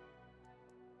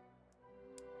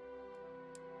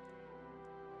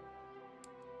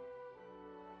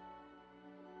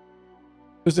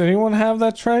 Does anyone have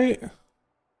that trait?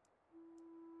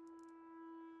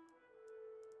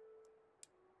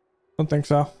 Don't think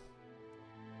so.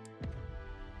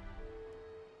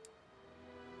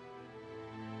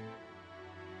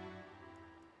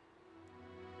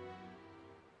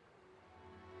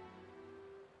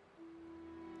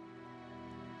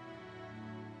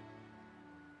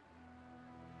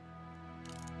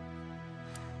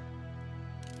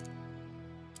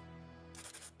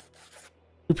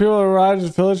 Your people arrived at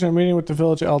the village and are meeting with the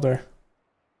village elder.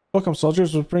 Welcome,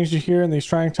 soldiers. What brings you here in these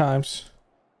trying times?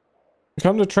 We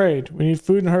come to trade. We need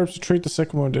food and herbs to treat the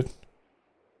sick and wounded.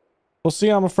 Well, see,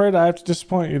 I'm afraid I have to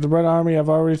disappoint you. The Red Army have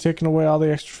already taken away all the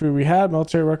extra food we had.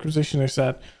 Military requisition, they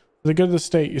said. For the good of the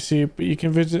state, you see. But you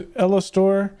can visit Ella's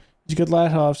store. He's a good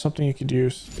lad. He'll have something you could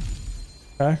use.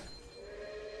 Okay.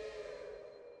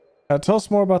 Tell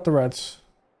us more about the Reds.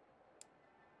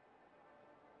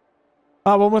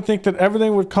 One would think that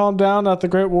everything would calm down now that the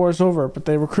Great War is over, but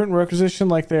they recruit and requisition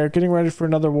like they are getting ready for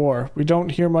another war. We don't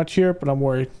hear much here, but I'm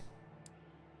worried.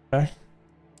 Okay.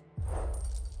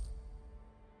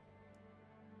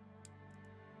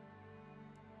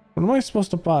 What am I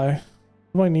supposed to buy?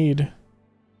 What do I need?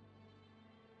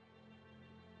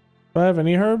 Do I have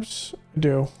any herbs? I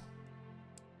do.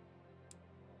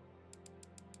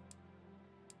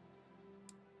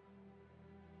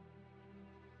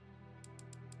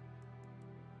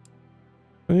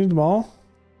 I need them all.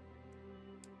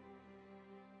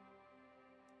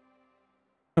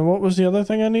 And what was the other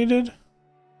thing I needed?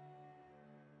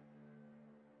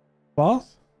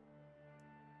 Cloth?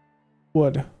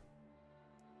 Wood.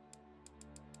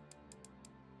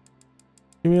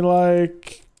 Give me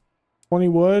like 20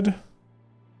 wood.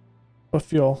 What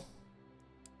fuel?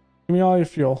 Give me all your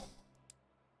fuel.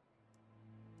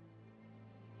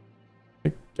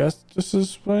 I guess this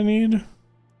is what I need.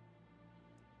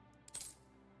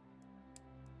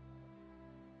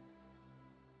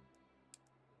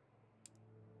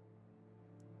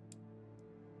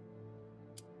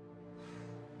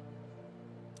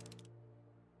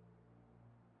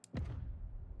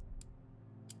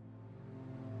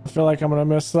 I feel like I'm gonna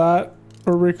miss that.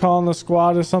 Or recalling the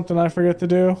squad is something I forget to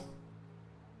do.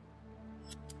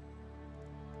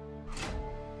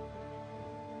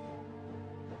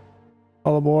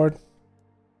 All aboard.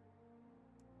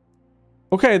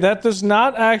 Okay, that does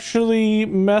not actually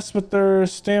mess with their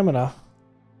stamina.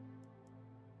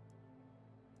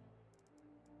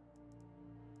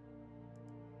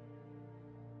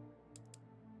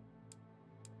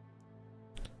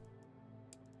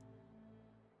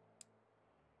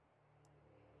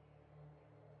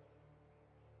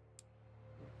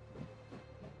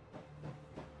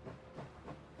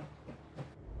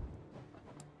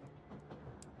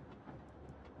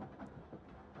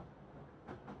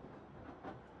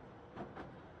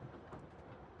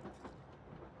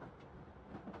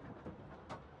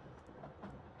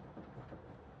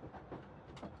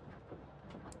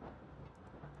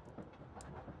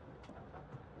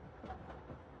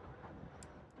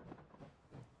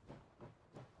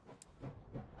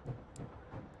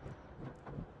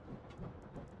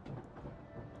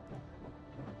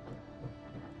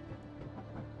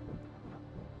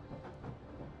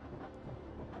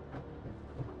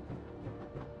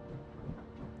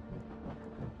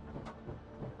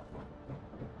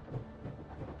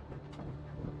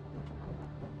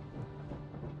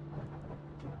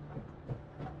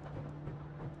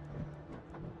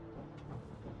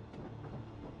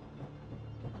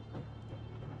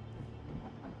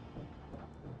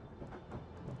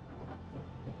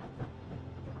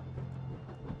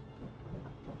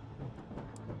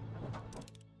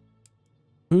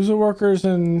 Who's the workers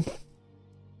in...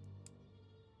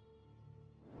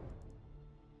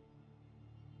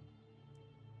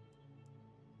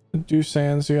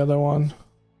 Dusan's the other one.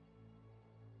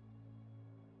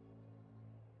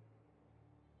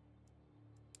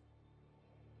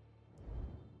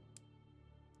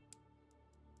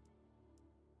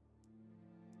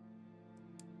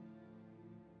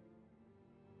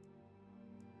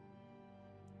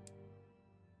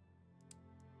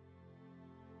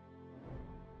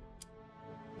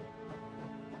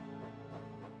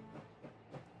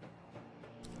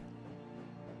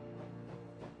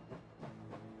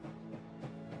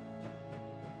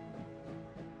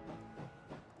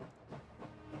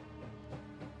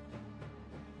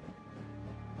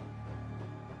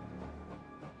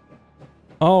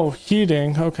 Oh,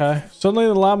 heating. Okay. Suddenly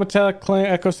the loud metallic clang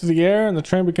echoes through the air and the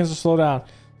train begins to slow down.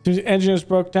 Seems the engine is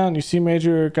broke down. You see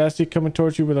Major Gasty coming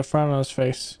towards you with a frown on his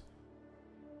face.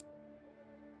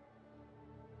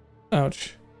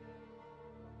 Ouch.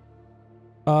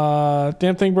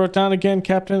 Damn thing broke down again,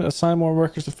 Captain. Assign more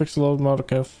workers to fix the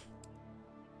locomotive.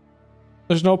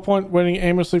 There's no point waiting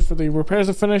aimlessly for the repairs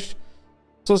to finish,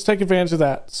 so let's take advantage of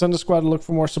that. Send a squad to look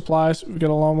for more supplies. We've got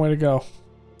a long way to go.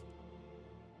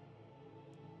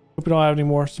 Hope we don't have any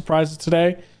more surprises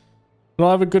today. I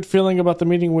don't have a good feeling about the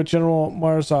meeting with General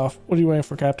Marzov. What are you waiting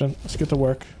for, Captain? Let's get to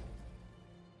work.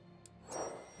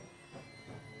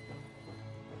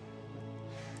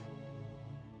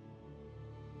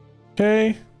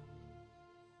 Okay.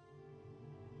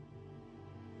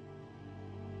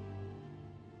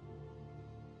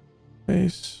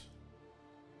 Base.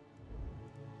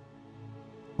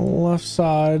 Left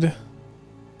side.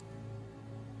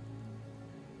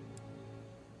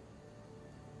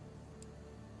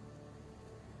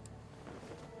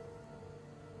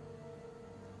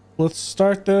 Let's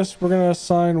start this. We're going to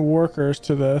assign workers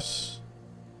to this.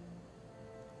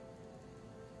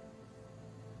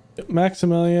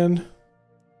 Maximilian.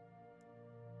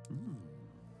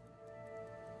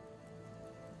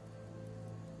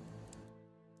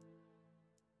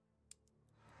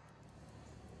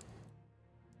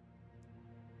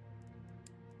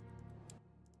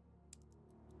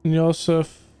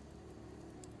 Joseph.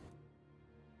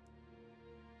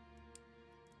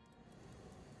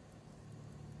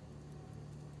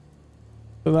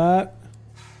 For that.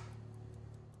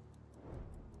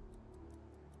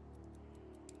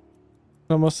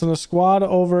 I'm gonna send a squad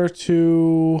over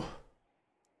to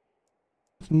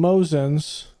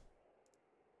Mosen's.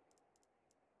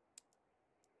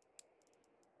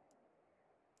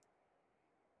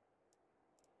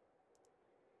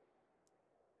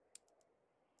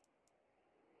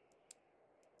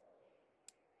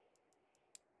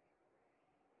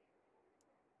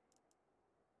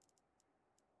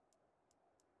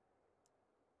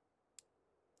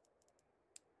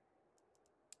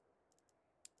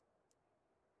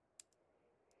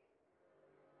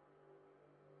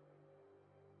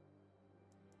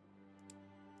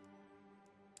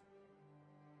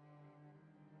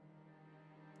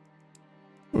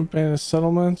 Abandoned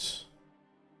settlements.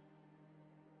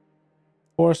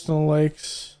 Forest and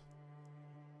lakes.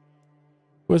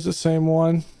 Was the same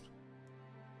one.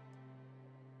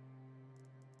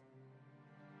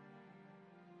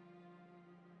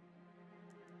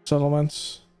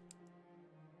 Settlements.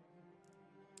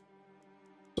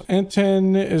 So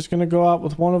Anton is going to go out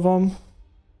with one of them.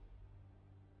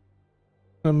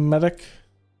 A medic.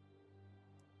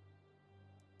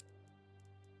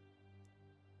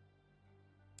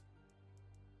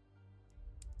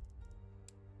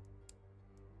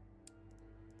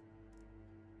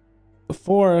 The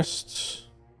forests.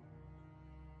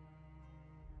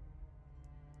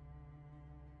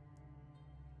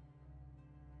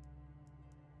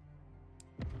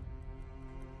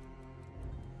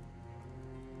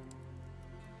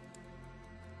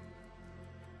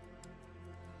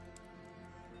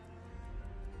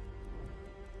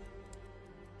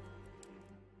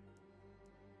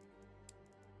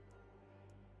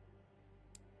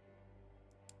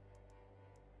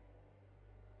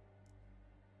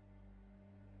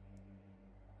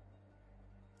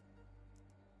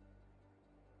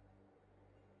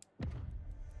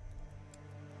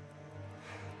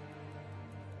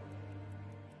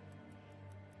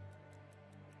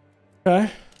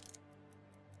 Okay.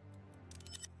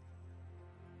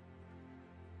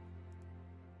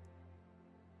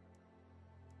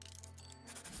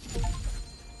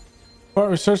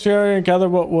 Research the area and gather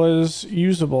what was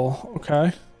usable.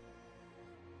 Okay.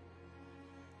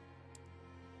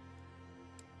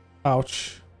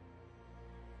 Ouch.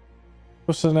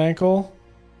 Twisted an ankle.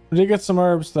 We did get some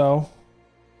herbs though.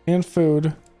 And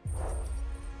food.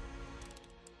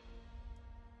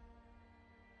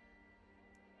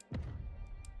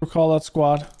 Recall that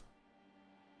squad.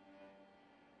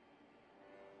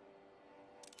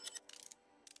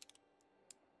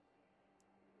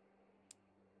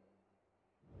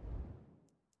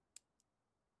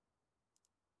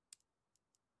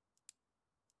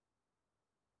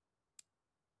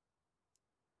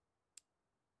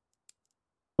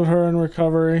 Put her in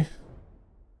recovery.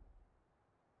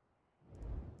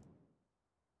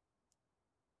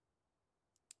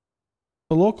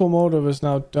 The locomotive is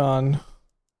now done.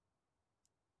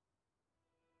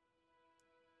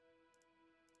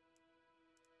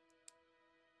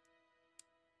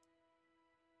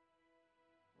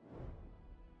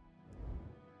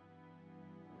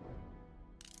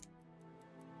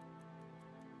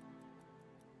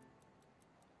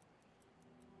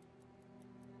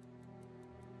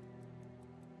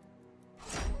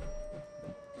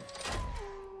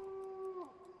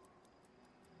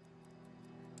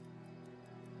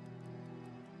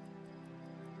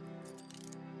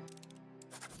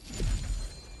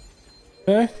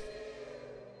 Okay.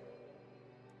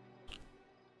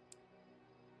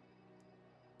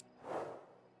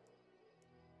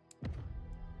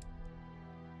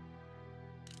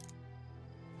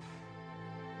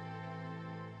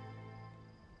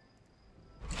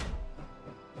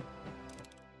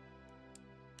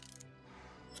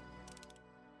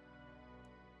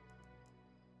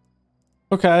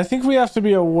 Okay, I think we have to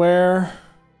be aware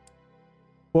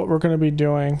what we're going to be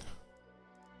doing.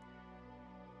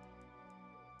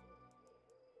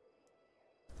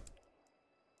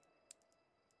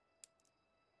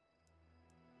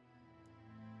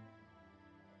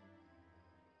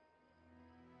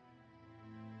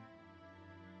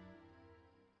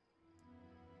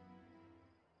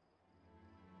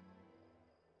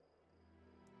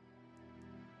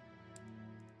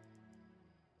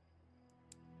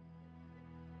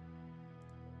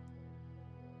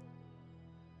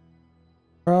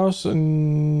 Kraus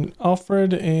and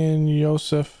Alfred and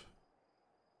Joseph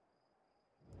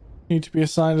need to be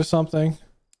assigned to something.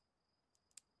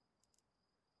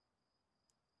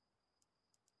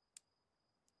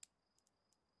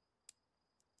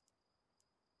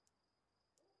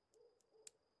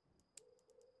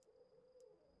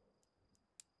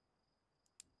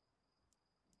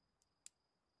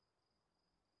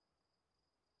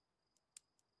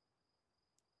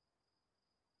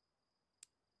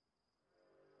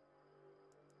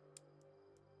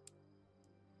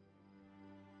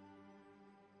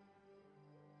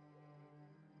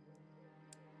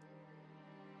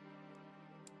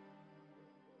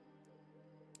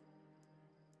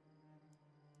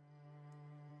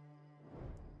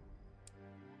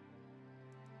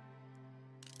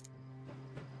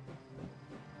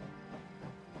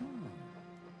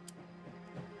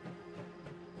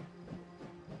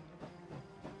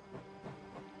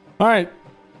 All right.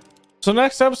 So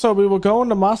next episode, we will go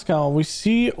into Moscow. We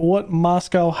see what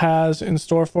Moscow has in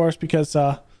store for us because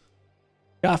yeah,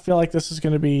 I feel like this is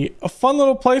going to be a fun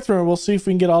little playthrough. And we'll see if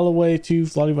we can get all the way to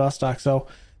Vladivostok. So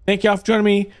thank you all for joining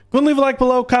me. Go and leave a like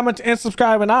below, comment, and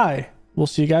subscribe. And I will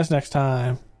see you guys next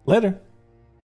time. Later.